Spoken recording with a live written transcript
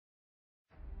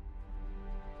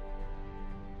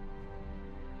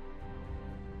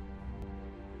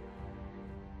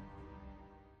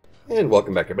And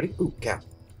welcome back, everybody. Ooh, cow.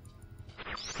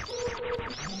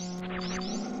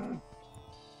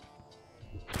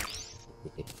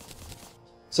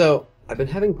 So, I've been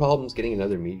having problems getting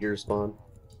another meteor spawn.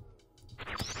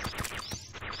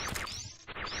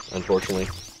 Unfortunately.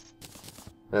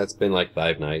 That's been like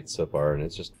 5 nights so far, and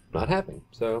it's just not happening.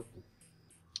 So,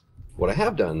 what I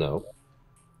have done, though,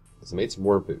 is I made some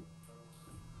worm food.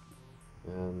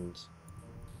 And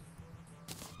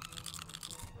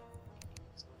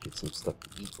get some stuff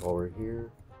to eat while we're here.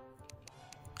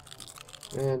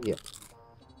 And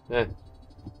yeah.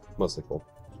 Mostly full.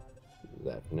 Do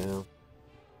that for now.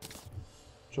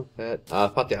 Jump that.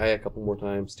 Fought the eye a couple more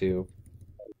times too.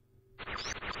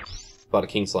 Fought a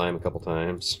king slime a couple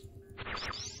times.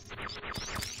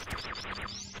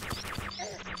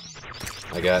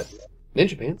 I got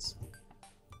ninja pants.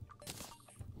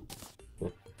 Yeah.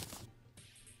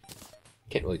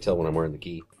 Can't really tell when I'm wearing the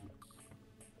gi.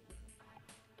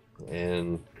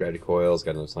 And gravity coils,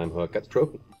 got another slime hook, got the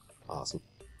trophy. Awesome.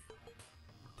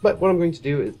 But what I'm going to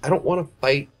do is, I don't want to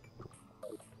fight.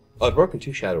 Oh, I've broken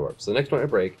 2 shadow orbs. So the next one I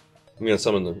break, I'm going to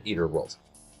summon the Eater of Worlds.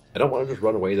 I don't want to just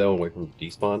run away though and wait for him to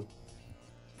despawn.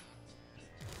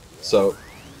 So,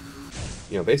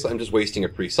 basically I'm just wasting a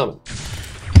free summon.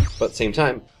 But at the same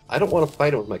time, I don't want to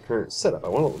fight him with my current setup. I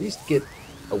want to at least get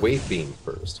a wave beam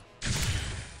first.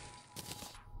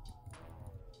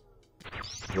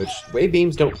 Which, wave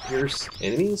beams don't pierce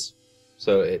enemies,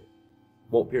 so it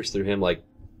won't pierce through him like,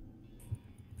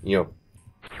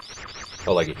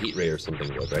 like a heat ray or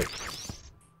something would, right?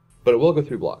 But it will go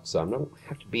through blocks, so I don't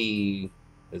have to be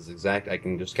as exact. I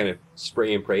can just kind of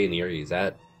spray and pray in the area he's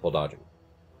at while dodging.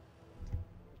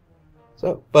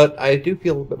 So, but I do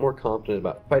feel a little bit more confident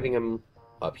about fighting him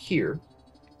up here.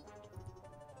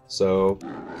 So,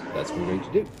 that's what I'm going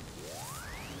to do.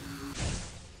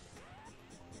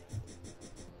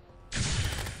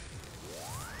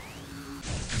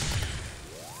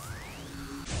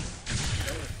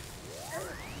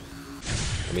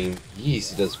 I mean,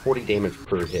 yeesh, he does 40 damage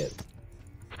per hit.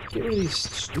 Get rid of these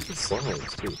stupid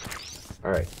slimes, too.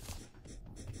 Alright.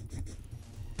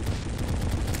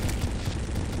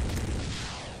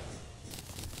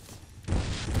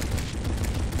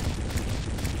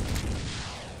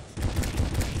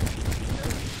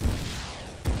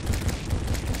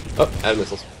 Oh, add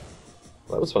missiles.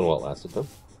 Well, that was fun while it lasted, though.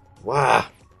 Wow!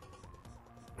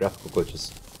 Graphical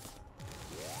glitches.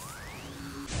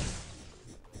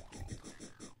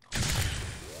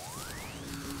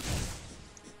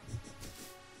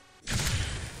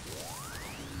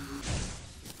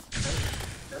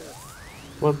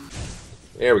 Come on.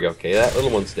 There we go. Okay, that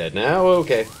little one's dead now.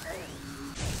 Okay.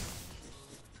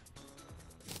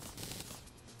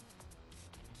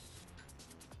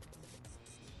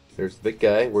 There's the big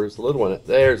guy. Where's the little one?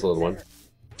 There's the little one.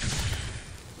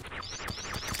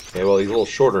 Okay, well, he's a little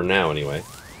shorter now anyway.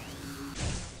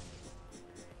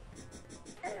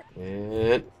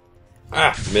 And...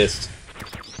 missed.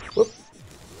 Whoop.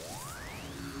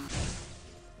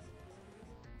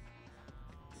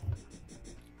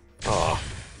 Aw.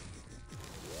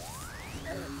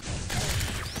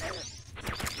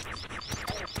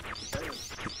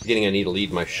 Getting I need to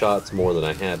lead my shots more than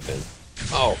I had been.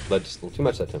 Oh, that's just a little too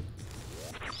much that time.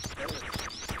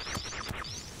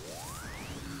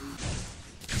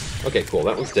 Okay, cool.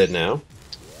 That one's dead now.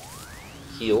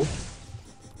 Heal.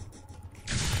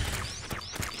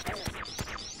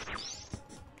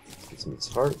 Let's get some of these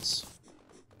hearts.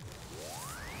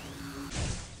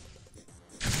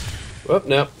 Oh,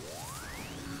 no.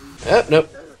 Oh, nope.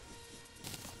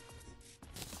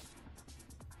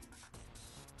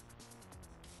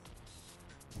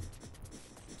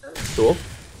 Cool.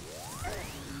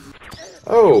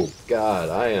 Oh, God,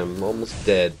 I am almost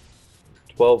dead.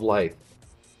 12 life.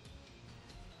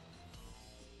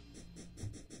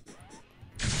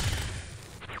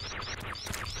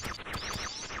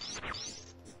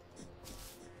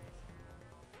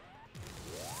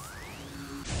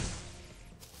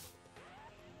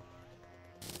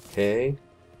 Okay.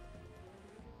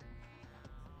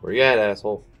 Where you at,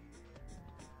 asshole?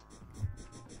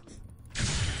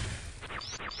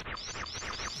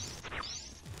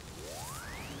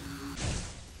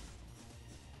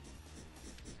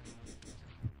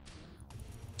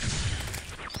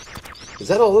 Is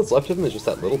that all that's left of him? Is just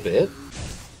that little bit?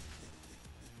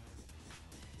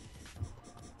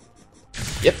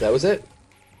 Yep, that was it.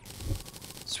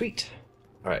 Sweet.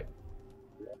 Alright.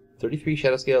 33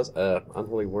 shadow scales,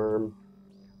 unholy worm.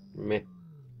 Meh.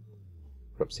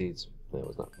 Corrupt seeds. That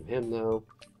was not from him, though.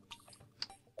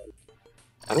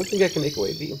 I don't think I can make a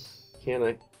wave beam. Can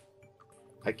I?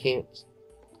 I can't.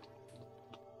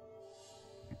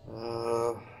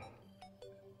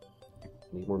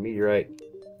 Need more meteorite.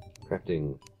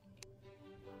 Crafting.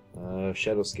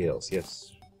 Shadow scales,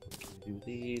 yes. Do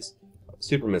these.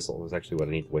 Super missile was actually what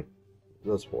I need to wait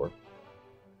those for.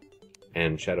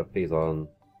 And shadow phase on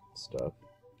stuff.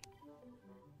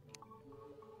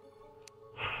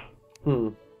 I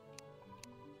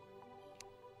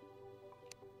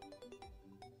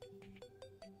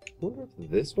wonder if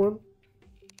this one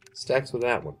stacks with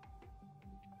that one.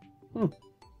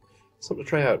 Something to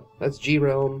try out. That's G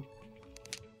Realm.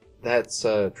 That's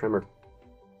Tremor.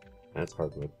 That's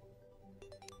hardwood.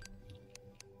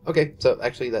 Okay, so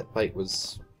actually that fight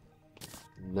was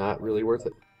not really worth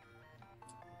it.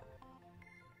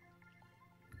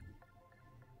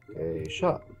 Okay,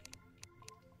 shop.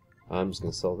 I'm just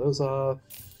gonna sell those off.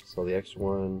 Sell the extra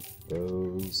one.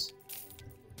 Those.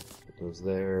 Put those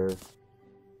there.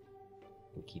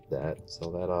 And keep that.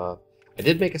 Sell that off. I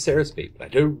did make a Sarah's Fate,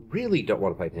 but I really don't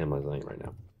want to fight him right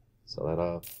now. Sell that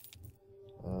off.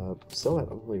 Sell that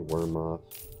only worm off.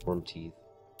 Worm teeth.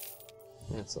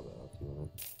 Yeah, sell that off.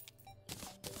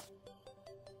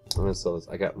 I'm gonna sell this.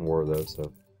 I got more of those,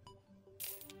 so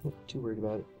I'm not too worried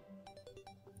about it.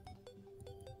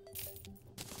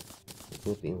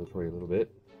 Looking at the inventory a little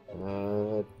bit.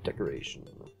 Decoration.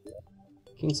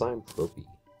 King Slime Trophy.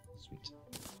 Sweet.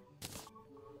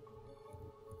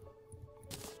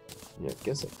 Yeah, I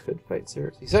guess I could fight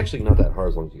Ceres. He's actually not that hard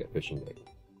as long as you got fishing bait.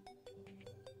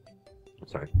 I'm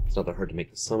sorry, it's not that hard to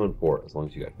make the summon for as long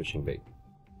as you got fishing bait.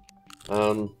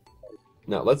 Now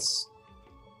let's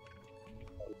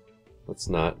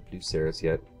not do Ceres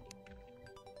yet.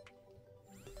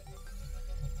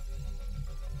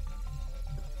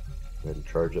 Go ahead and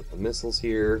charge up the missiles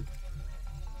here.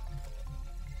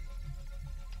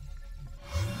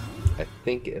 I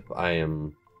think if I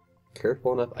am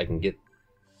careful enough, I can get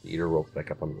the Eater Wolf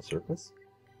back up onto the surface.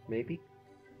 Maybe.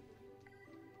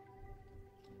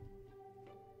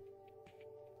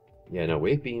 Yeah, no,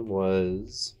 Wave Beam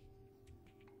was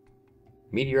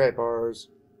Meteorite Bars,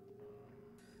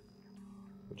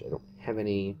 which I don't have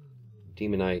any,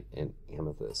 Demonite, and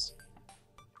Amethyst.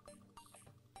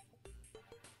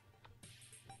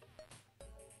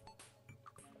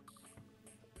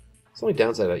 The only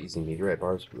downside about using Meteorite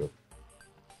Bars for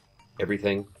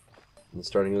everything in the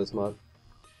starting of this mod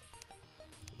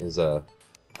is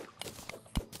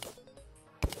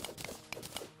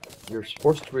you're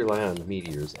forced to rely on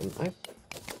meteors, and I've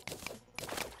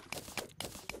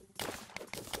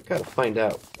got to find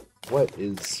out what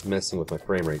is messing with my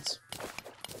frame rates.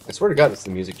 I swear to God, it's the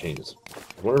music changes.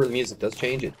 Whenever the music does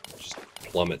change, it just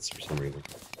plummets for some reason.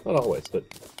 Not always, but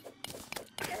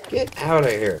get out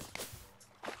of here.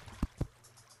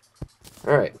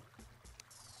 Alright.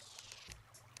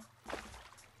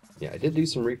 Yeah, I did do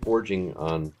some reforging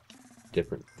on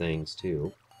different things,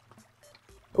 too.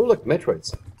 Oh, look,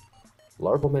 Metroids.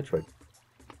 Larval Metroid.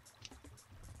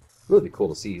 Really be cool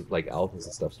to see, like, alphas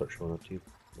and stuff start showing up, too.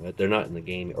 But they're not in the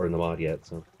game, or in the mod yet,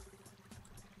 so...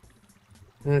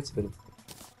 That's been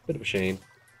a bit of a shame.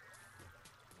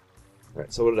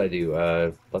 Alright, so what did I do?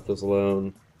 Left those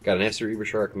alone. Got an S3E5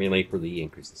 shark, mainly for the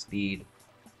increase in speed.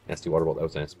 Nasty water bolt, that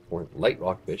was nice. Light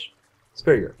rockfish.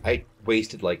 Superior. I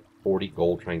wasted like 40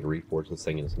 gold trying to reforge this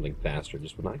thing into something faster. It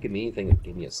just would not give me anything that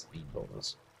gave me a speed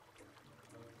bonus.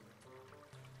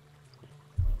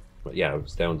 But yeah, I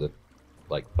was down to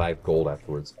like 5 gold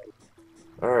afterwards.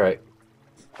 Alright.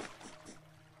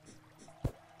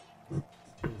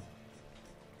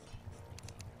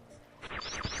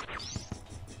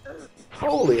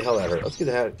 Holy hell, that hurt. Let's get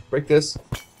that. Break this.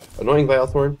 Annoying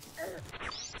Vilethorn.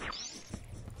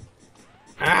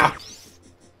 Ah!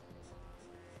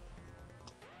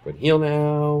 Go and heal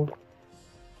now.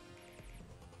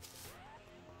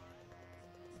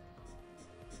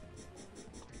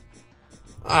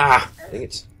 Ah! Dang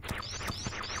it.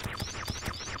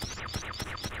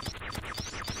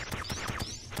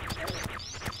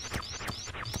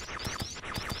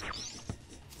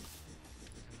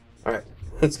 Alright,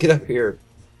 let's get up here.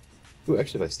 Ooh,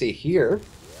 actually, if I stay here,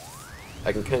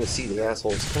 I can kind of see the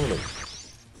assholes coming.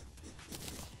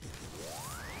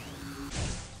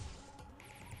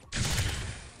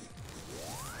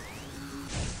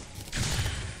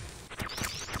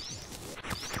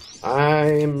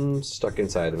 I'm stuck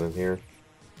inside of him here.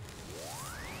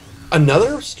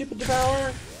 Another stupid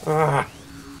devourer? Ah.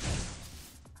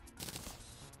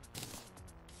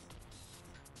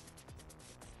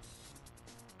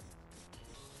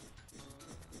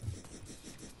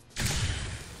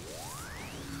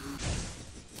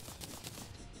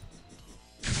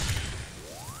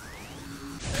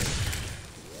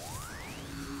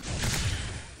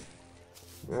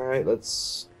 Alright,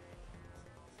 let's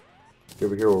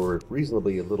Over here where we're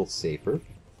reasonably a little safer. Look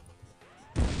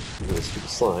at the stupid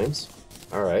slimes.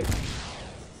 Alright.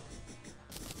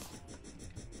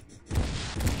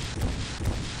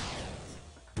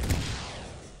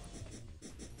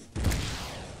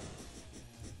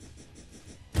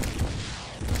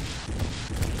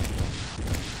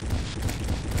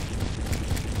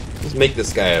 Let's make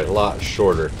this guy a lot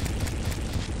shorter.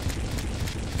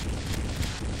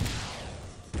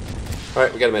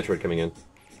 Alright, we got a Metroid coming in.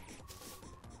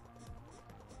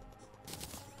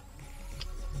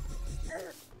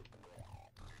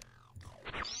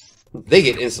 They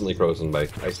get instantly frozen by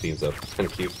ice beams, though. Kind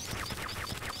of cute.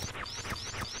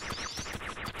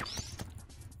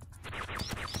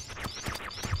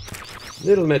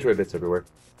 Little Metroid bits everywhere.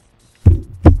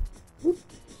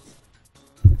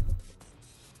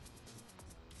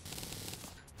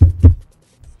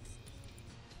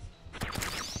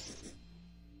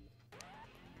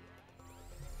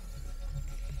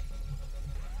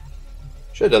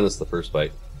 Should have done this the first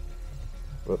fight.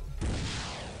 Whoop.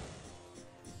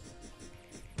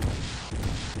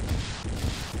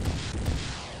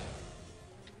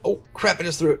 Oh crap, I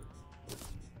just threw it.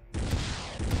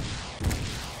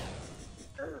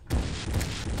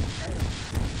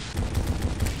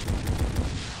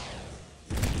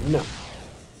 No.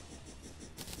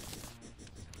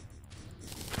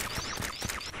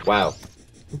 Wow.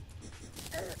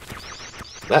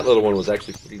 That little one was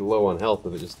actually pretty low on health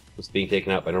if it just was being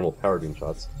taken out by normal power beam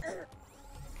shots.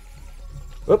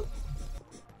 Whoop.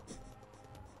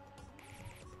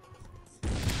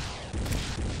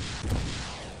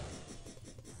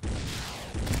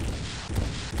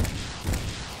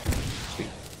 Sweet.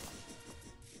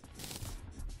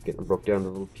 Getting them broke down into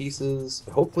little pieces.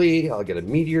 Hopefully I'll get a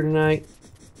meteor tonight.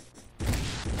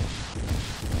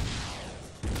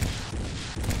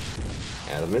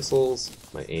 Out of missiles.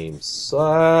 My aim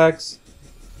sucks.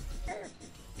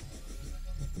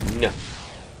 No.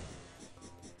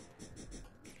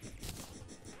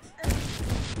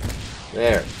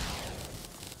 There.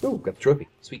 Ooh, got the trophy.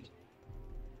 Sweet.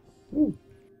 Ooh.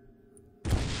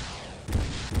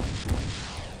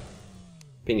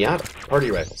 Pinata.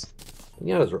 Party rifles.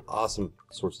 Pinatas are awesome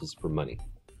sources for money.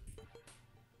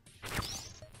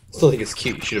 Still think it's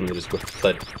cute. You shoot them and they just go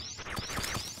thud.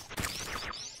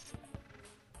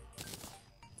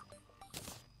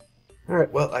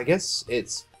 Alright, well, I guess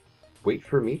it's wait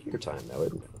for meteor time now,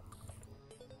 isn't it?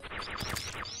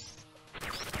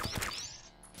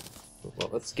 Well,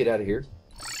 let's get out of here.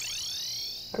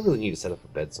 I really need to set up a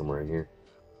bed somewhere in here.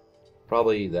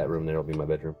 Probably that room there will be my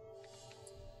bedroom.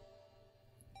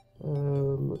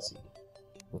 Let's see.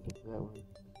 Nothing for that one.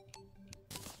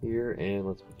 Here, and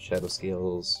let's put the shadow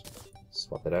scales.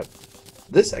 Swap that out.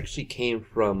 This actually came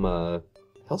from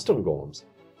Hellstone Golems.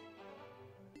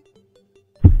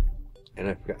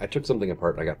 And I took something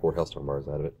apart and I got 4 Hellstone bars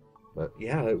out of it. But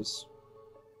yeah, it was...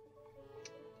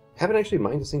 Haven't actually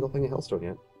mined a single thing of Hellstone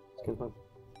yet. It's kind of fun.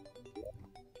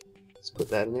 Let's put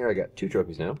that in there. I got 2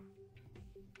 trophies now.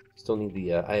 Still need the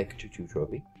Ayakachuchu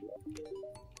trophy.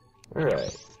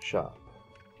 Alright, shop.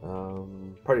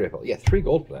 Party rifle. Yeah, 3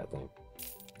 gold for that thing.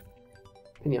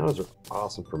 Pinatas are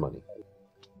awesome for money.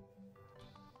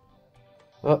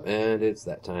 Oh, and it's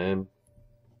that time.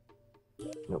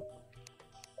 Nope.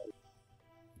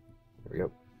 There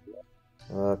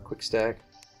we go. Quick stack.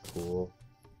 Cool.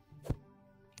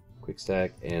 Quick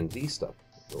stack. And these stuff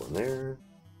go in there.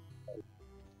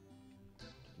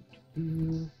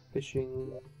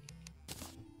 Fishing.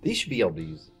 These should be able to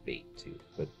use bait too,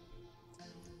 but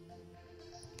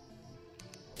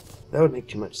that would make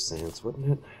too much sense,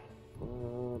 wouldn't it?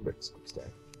 Bricks, quick stack.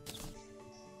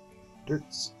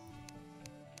 Dirts.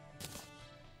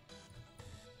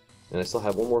 And I still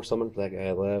have one more summon for that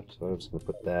guy left, so I'm just going to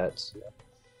put that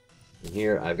in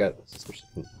here. I've got especially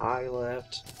an eye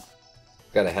left.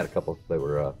 I had a couple that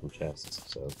were from chests,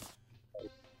 so. How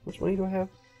much money do I have?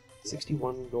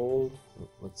 61 gold.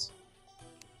 Let's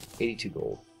 82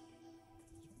 gold.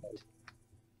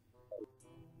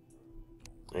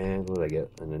 And what did I get?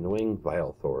 An annoying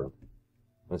Vile Thorn.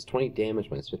 Minus 20 damage,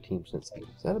 minus 15% speed.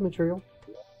 Is that a material?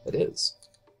 It is.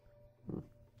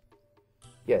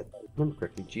 Yeah, if I remember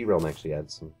correctly, G-Realm actually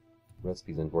adds some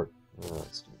recipes in for it. Oh,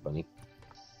 that's too funny.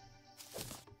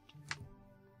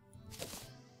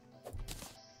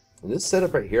 And this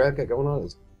setup right here I've got going on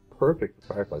is perfect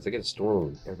for fireflies. I get a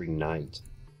storm every night.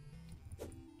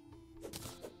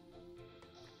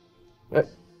 Alright,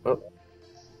 well.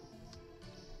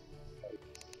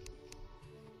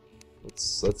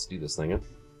 Let's do this thing, huh?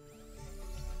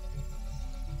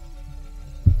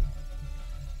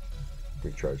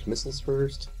 Recharge missiles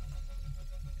first.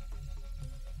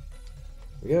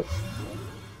 There we go.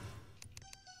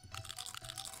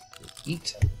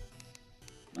 eat.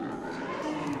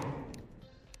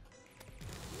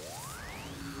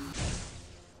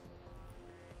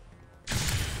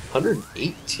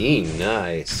 $118,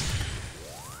 nice.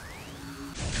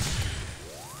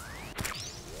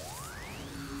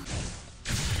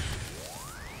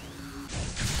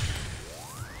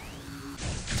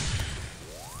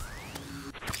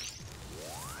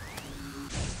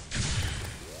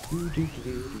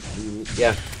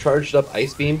 Yeah, charged up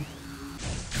ice beam.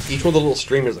 Each one of the little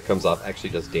streamers that comes off actually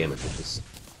does damage, which is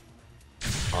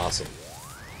awesome.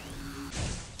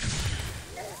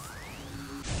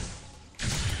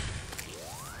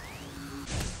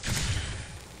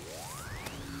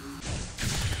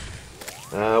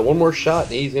 One more shot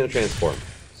and he's gonna transform.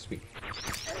 Sweet.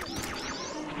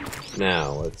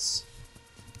 Now let's.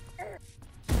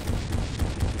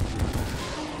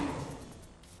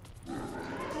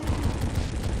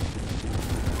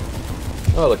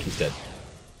 Oh, look, he's dead.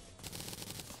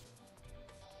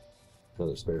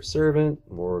 Another spare servant,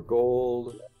 more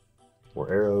gold, more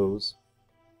arrows.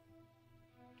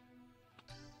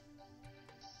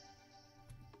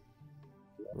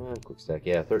 Quick stack,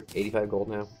 yeah, 85 gold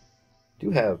now. Do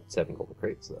have 7 gold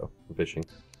crates though for fishing.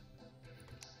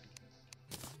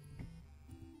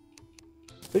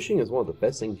 Fishing is one of the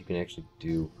best things you can actually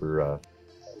do for, if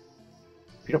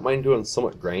you don't mind doing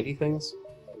somewhat grindy things,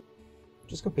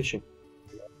 just go fishing.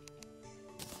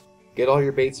 Get all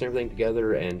your baits and everything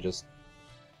together and just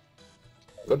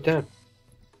go to town.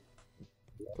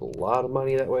 A lot of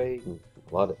money that way, and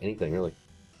a lot of anything really.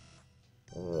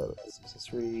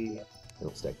 S3, they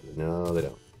don't stack together. No, they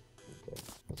don't. Okay,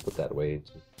 let's put that away.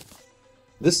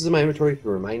 This is in my inventory to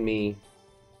remind me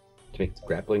to make the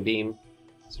grappling beam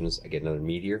as soon as I get another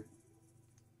meteor.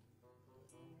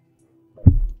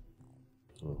 A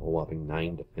whole whopping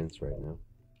 9 defense right now.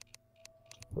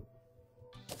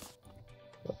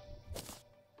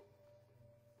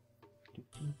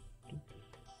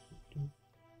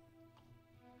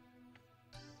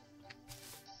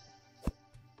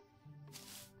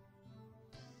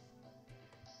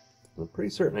 I'm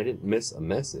pretty certain I didn't miss a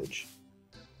message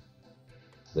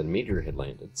that a meteor had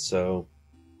landed, so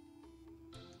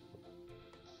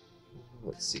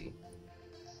let's see.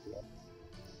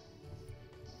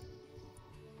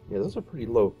 Yeah, those are pretty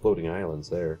low floating islands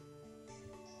there.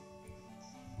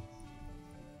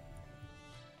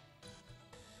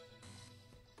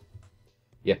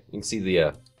 Yeah, you can see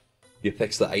the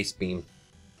effects of the ice beam.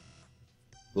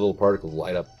 The little particles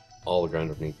light up all the ground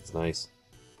underneath. It's nice.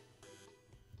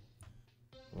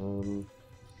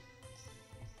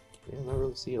 Yeah, I'm not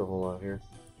really seeing a whole lot here.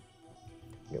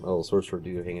 Got my little sorcerer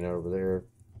dude hanging out over there.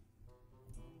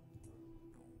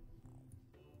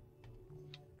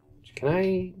 Can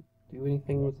I do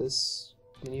anything with this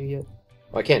menu yet?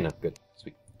 Oh, I can now. Good.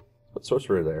 Sweet. Put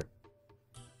sorcerer there.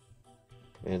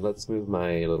 And let's move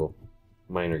my little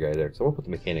miner guy there. So I won't put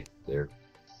the mechanic there.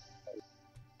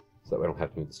 So that way I don't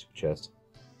have to move the stupid chest.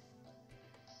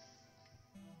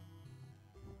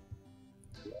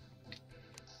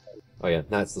 Oh yeah,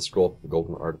 now it's the scroll, the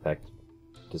golden artifact.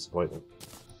 Disappointment.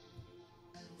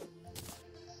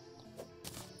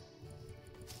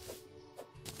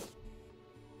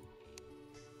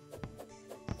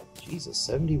 Jesus,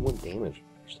 71 damage.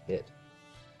 First hit.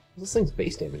 This thing's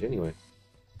base damage anyway.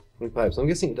 25, so I'm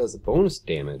guessing it does the bonus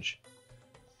damage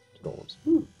to golems.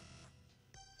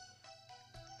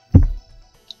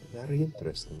 Very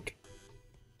interesting.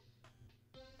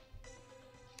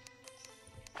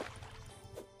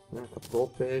 A couple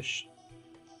goldfish.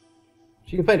 So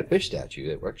you can find a fish statue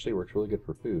that actually works really good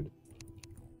for food.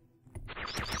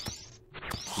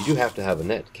 You do have to have a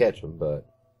net to catch them, but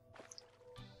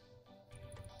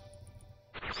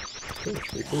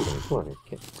it's free food. I mean, come on, I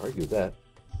can't argue with that.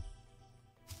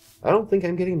 I don't think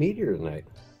I'm getting meteor tonight.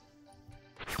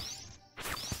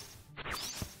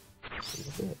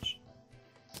 Bitch.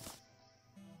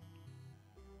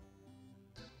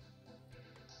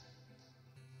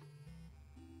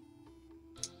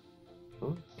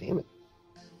 Oh, damn it.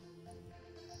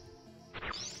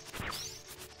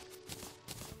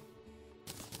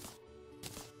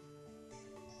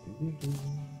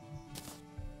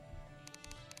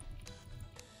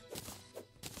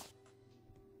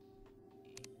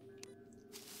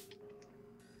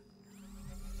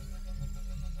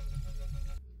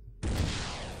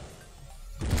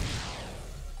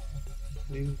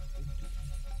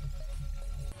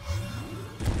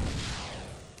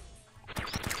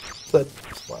 But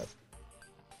what?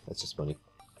 That's just funny.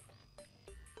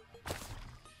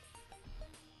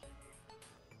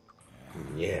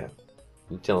 Yeah.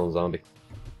 You telling zombie.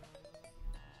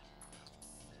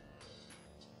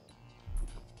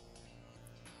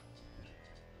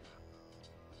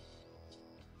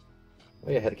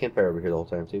 Oh yeah, I had a campfire over here the whole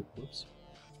time too. Oops.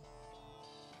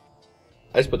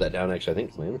 I just put that down actually, I think,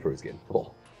 because my inventory's getting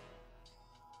full.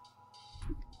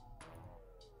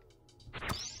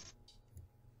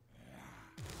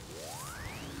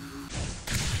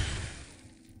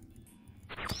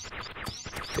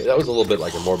 Okay, that was a little bit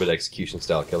like a morbid execution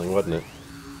style killing, wasn't it?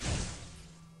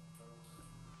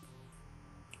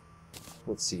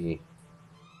 Let's see.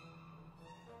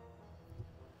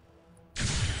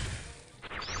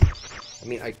 I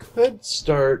mean, I could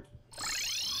start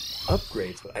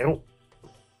upgrades, but I don't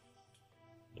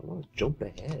want to jump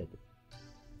ahead.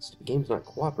 Stupid game's not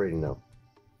cooperating though.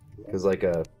 Because like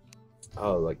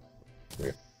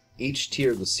each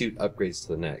tier of the suit upgrades to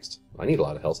the next. I need a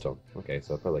lot of hellstone. Okay,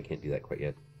 so I probably can't do that quite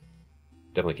yet.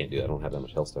 Definitely can't do that. I don't have that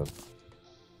much hellstone.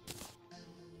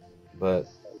 But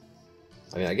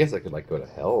I mean, I guess I could like go to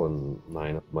hell and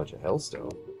mine up a bunch of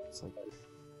hellstone. It's like,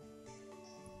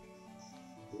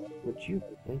 would you?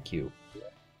 Thank you.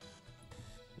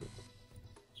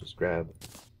 Just grab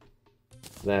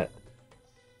that.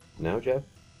 Now, Jeff.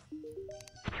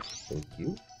 Thank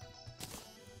you.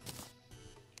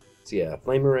 So yeah,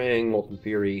 Flamerang, Molten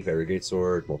Fury, Fiery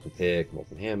Greatsword, Molten Pick,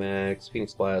 Molten Ham Axe,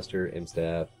 Phoenix Blaster, M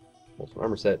Staff, Molten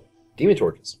Armor Set, Demon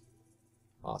Torches.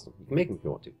 Awesome. You can make them if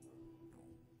you want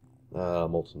to.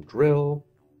 Molten Drill,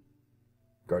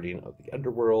 Guardian of the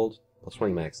Underworld, plus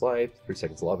 20 max life, 3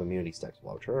 seconds lava immunity, stacks of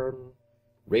lava charm,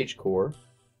 Rage Core,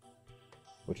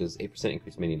 which is 8%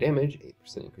 increased minion damage,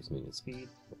 8% increased minion speed,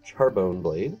 Charbone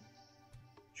Blade,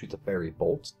 shoots a fairy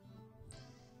bolt.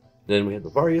 Then we have the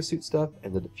Varia suit stuff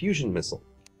and the diffusion missile.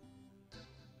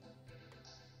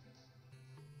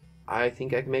 I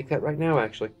think I can make that right now,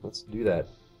 actually. Let's do that.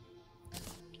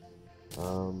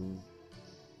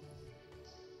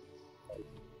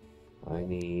 I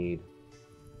need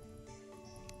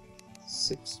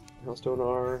 6 Hellstone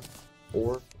R,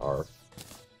 4 R,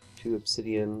 2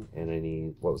 Obsidian, and I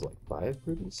need, what was it, like 5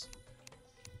 rubies?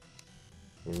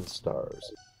 And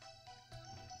stars.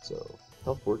 So,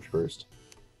 Health Forge first.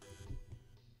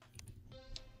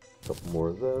 A couple more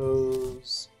of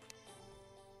those.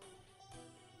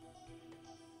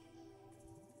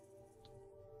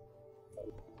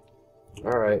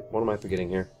 Alright, what am I forgetting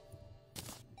here?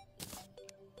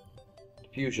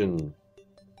 Diffusion.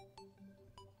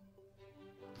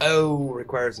 Oh,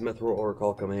 requires a Mithril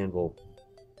Oracle command. Well,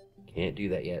 can't do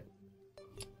that yet.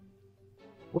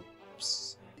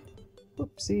 Whoops.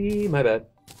 Whoopsie, my bad.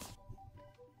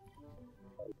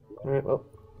 Alright, well,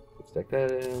 let's stack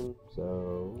that in.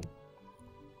 So,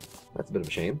 that's a bit of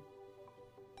a shame.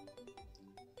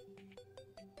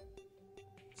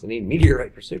 So I need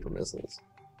Meteorite for super missiles.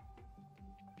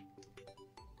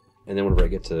 And then whenever I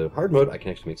get to hard mode, I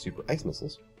can actually make super ice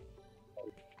missiles.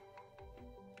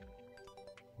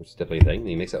 Which is definitely a thing.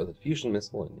 And you mix that with a diffusion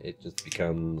missile, and it just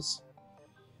becomes...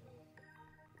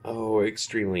 oh,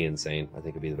 extremely insane, I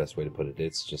think would be the best way to put it.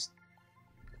 It's just...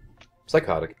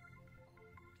 psychotic.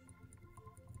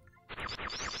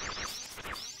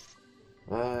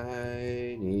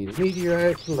 I need a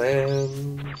meteorite to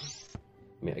land.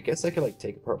 I mean, I guess I could like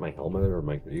take apart my helmet or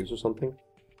my greaves or something.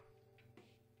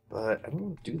 But I don't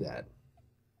want to do that.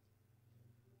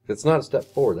 It's not a step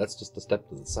forward, that's just a step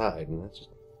to the side, and that's just...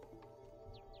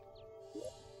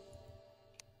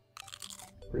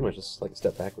 pretty much just like a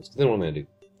step backwards. Because then what am I going to do?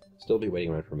 Still be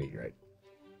waiting around for a meteorite.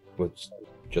 With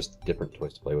just different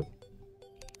toys to play with.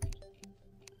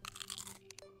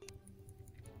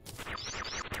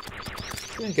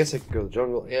 Yeah, I guess I could go to the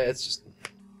jungle. Yeah, it's just...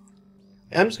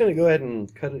 I'm just going to go ahead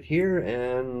and cut it here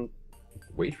and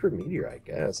wait for a meteorite,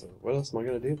 I guess. What else am I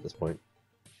going to do at this point?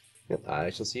 Yep, I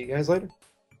shall see you guys later.